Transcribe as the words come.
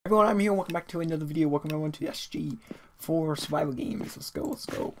Everyone, I'm here. Welcome back to another video. Welcome everyone to SG for survival games. Let's go, let's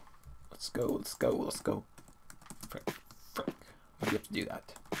go. Let's go, let's go, let's go. Frick, frick. Why do you have to do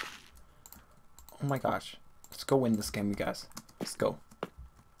that? Oh my gosh. Let's go win this game, you guys. Let's go.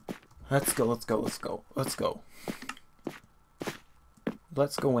 Let's go, let's go, let's go. Let's go.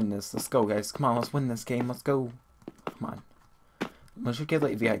 Let's go win this. Let's go, guys. Come on, let's win this game. Let's go. Come on. We should get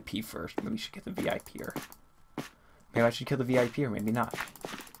like VIP first. Maybe we should get the VIP here. Maybe I should kill the VIP or maybe not.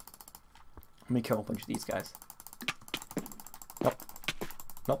 Let me kill a bunch of these guys. Nope.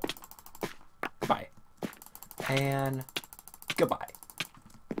 Nope. Goodbye. And goodbye.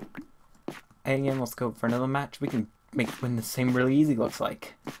 And again, let's go for another match. We can win the same really easy, looks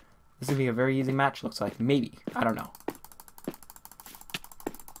like. This is going to be a very easy match, looks like. Maybe. I don't know.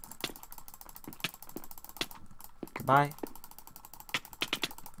 Goodbye.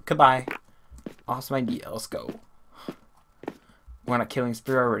 Goodbye. Awesome idea. Let's go. We're on a killing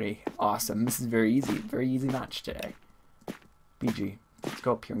spree already. Awesome. This is very easy. Very easy match today. BG. Let's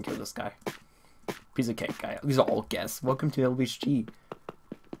go up here and kill this guy. Piece of cake guy. These are all guests. Welcome to LBSG.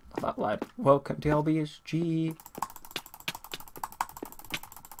 Not loud. Welcome to LBSG.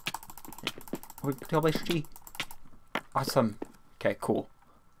 Welcome to LBSG. Awesome. Okay, cool.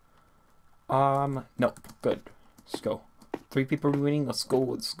 Nope. Good. Let's go. 3 people winning. Let's go.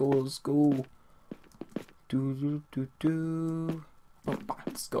 Let's go. Let's go. Do. Oh,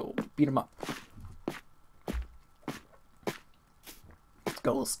 let's go. Beat him up. Let's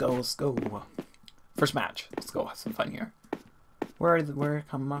go. Let's go. Let's go. First match. Let's go. Have some fun here.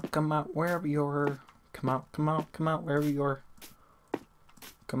 Come out, wherever you're. Come out, wherever you're.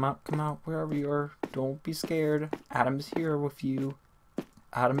 Come out, wherever you're. Don't be scared. Adam's here with you.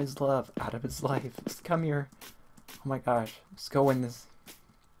 Adam is love. Adam is life. Just come here. Oh my gosh. Let's go win this.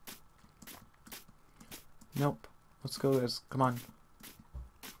 Nope. Let's go, guys. Come on.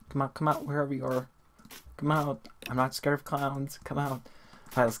 Come out, wherever you are. Come out. I'm not scared of clowns. Come out.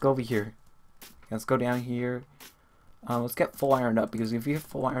 Alright, let's go over here. Let's go down here. Let's get full ironed up, because if we have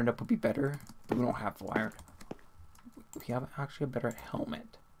full ironed up, it would be better. But we don't have full iron. We have actually a better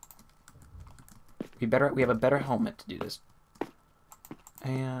helmet. We have a better helmet to do this.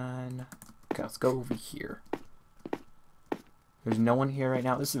 And okay, let's go over here. There's no one here right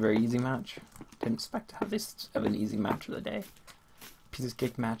now. This is a very easy match. Didn't expect to have an easy match of the day. Piece of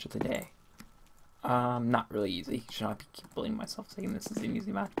cake match of the day. Not really easy. Should not keep bullying myself saying this is an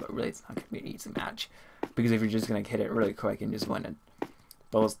easy match, but really it's not going to be an easy match. Because if you're just going to hit it really quick and just win it.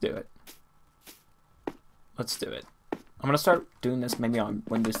 But let's do it. Let's do it. I'm going to start doing this maybe on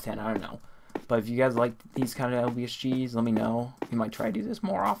Windows 10, I don't know. But if you guys like these kind of LBSGs, let me know. We might try to do this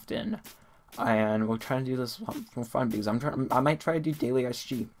more often. And we'll try to do this for fun because I might try to do daily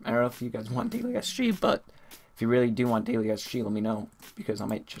SG. I don't know if you guys want daily SG, but if you really do want daily SG, let me know because I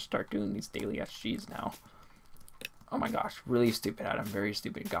might just start doing these daily SGs now. Oh my gosh, really stupid, Adam. Very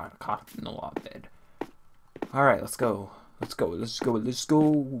stupid. Got caught in the law bed. All right, let's go. Let's go. Let's go. Let's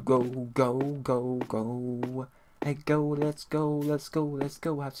go. Go. Go. Go. Go. Hey, go. Let's go. Let's go. Let's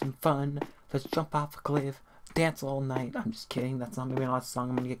go. Have some fun. Let's jump off a cliff. Dance all night. I'm just kidding. That's not maybe not a song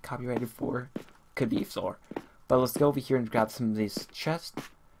I'm gonna get copyrighted for. Could be sore. But let's go over here and grab some of these chests.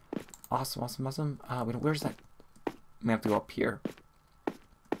 Awesome, awesome, awesome. Where's that? We have to go up here.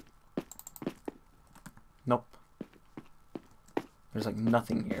 Nope. There's like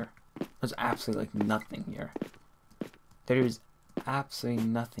nothing here. There's absolutely like nothing here. There's absolutely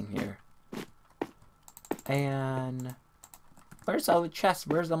nothing here. And where's all the chests?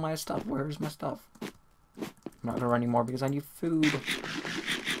 Where's all my stuff? Where's my stuff? I'm not gonna run anymore because I need food.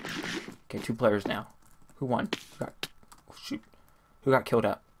 Okay, 2 players now. Who won? Oh shoot. Who got killed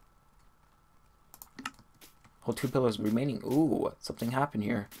up? Oh, 2 players remaining. Ooh, something happened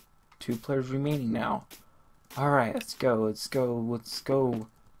here. 2 players remaining now. Alright, let's go, let's go, let's go.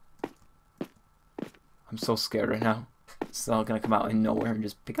 I'm so scared right now. It's all gonna come out in nowhere and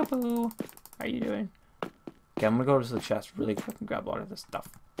just pick up. How are you doing? Okay, I'm gonna go to the chest really quick and grab a lot of this stuff.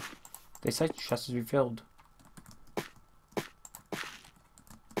 They said the chest is refilled.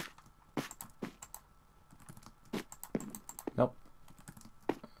 Nope.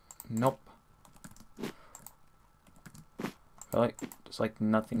 Nope. Really? There's like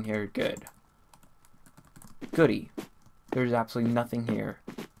nothing here good. Goody. There's absolutely nothing here.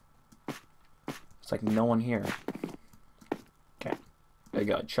 It's like no one here. Okay. There you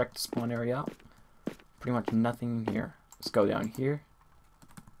go. Check the spawn area out. Pretty much nothing here. Let's go down here.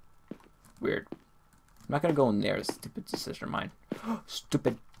 Weird. I'm not gonna go in there. Stupid decision of mine.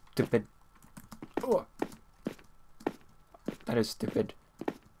 Stupid. Stupid. Oh. That is stupid.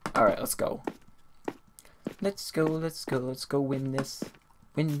 Alright, let's go. Let's go, let's go, let's go win this.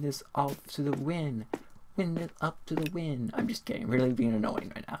 Win this off to the win. Win it up to the win. I'm just kidding. Really being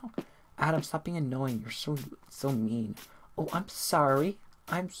annoying right now. Adam, stop being annoying. You're so mean. Oh, I'm sorry.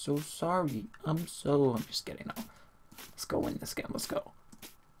 I'm so sorry. I'm just kidding now. Let's go win this game. Let's go.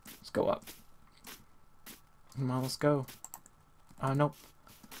 Let's go up. Come on, let's go. Nope.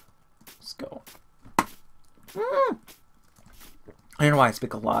 Let's go. I don't know why I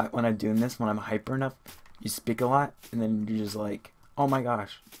speak a lot when I'm doing this. When I'm hyper enough, you speak a lot, and then you're just like, oh my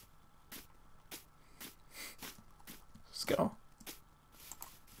gosh. Let's go.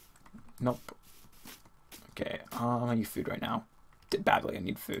 Nope. Okay, I need food right now. Badly, I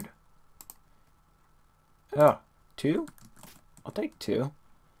need food. Oh, 2? I'll take 2.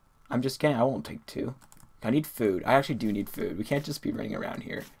 I'm just kidding, I won't take 2. I need food. I actually do need food. We can't just be running around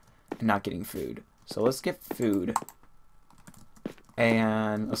here and not getting food. So let's get food.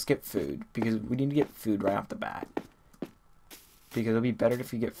 And let's get food, because we need to get food right off the bat. Because it'll be better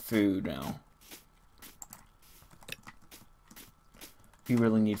if we get food now. We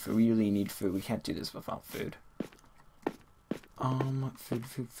really need food. We really need food. We can't do this without food.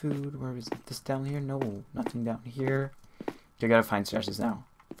 Food. Where is it? This down here? No, nothing down here. Okay, I gotta find stashes now.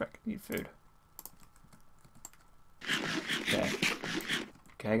 Frick, I need food. Okay.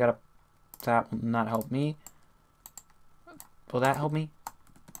 Okay, I gotta... That will not help me. Will that help me?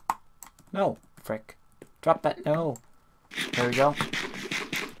 No. Frick. Drop that. No. There we go.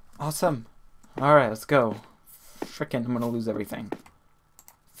 Awesome. Alright, let's go. Frickin', I'm gonna lose everything.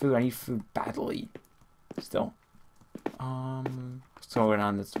 Food. I need food badly. Still. Let's go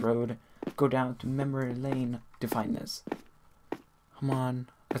down this road. Go down to memory lane to find this. Come on.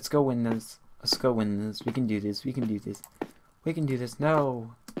 Let's go win this. Let's go win this. We can do this. We can do this. We can do this.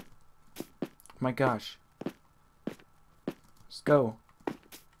 No. Oh my gosh. Let's go. Oh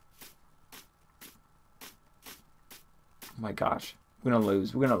my gosh. We're gonna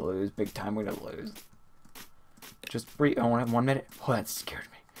lose. We're gonna lose. Big time. We're gonna lose. Just breathe. I want 1 minute. Oh, that scared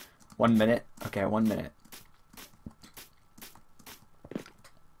me. 1 minute. Okay, 1 minute.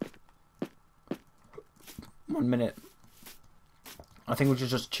 One minute. I think we should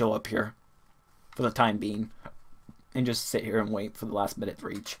just chill up here for the time being and just sit here and wait for the last minute to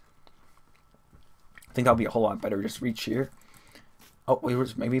reach. I think that'll be a whole lot better. Just reach here. Oh,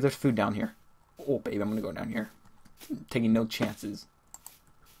 wait, maybe there's food down here. Oh, babe, I'm gonna go down here. I'm taking no chances.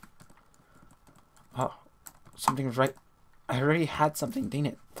 Oh, something was right. I already had something. Dang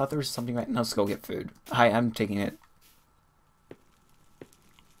it. Thought there was something right. Now let's go get food. Hi, I'm taking it.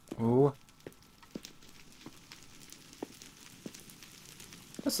 Ooh.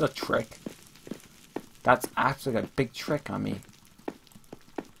 This is a trick. That's actually a big trick on me.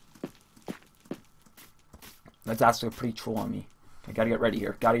 That's actually a pretty troll on me. I gotta get ready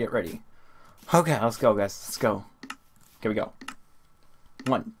here. Gotta get ready. Okay, let's go, guys. Let's go. Here we go.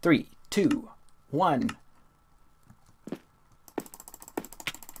 1, 3, 2, 1.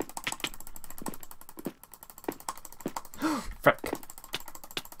 Frick.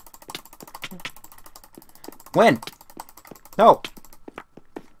 Win. No.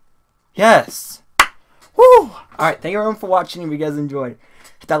 Yes! Woo! Alright, thank you everyone for watching. If you guys enjoyed,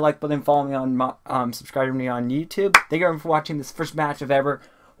 hit that like button, follow me on, subscribe to me on YouTube. Thank you everyone for watching this first match of ever.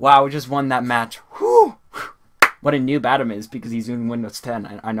 Wow, we just won that match. Whew! What a noob Adam is, because he's doing Windows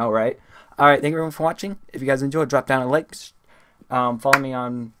 10. I know, right? Alright, thank you everyone for watching. If you guys enjoyed, drop down a like. Follow me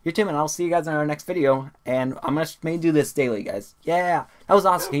on YouTube, and I'll see you guys in our next video. And I'm going to maybe do this daily, guys. Yeah! That was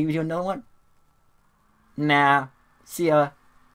awesome. Can you do another one? Nah. See ya.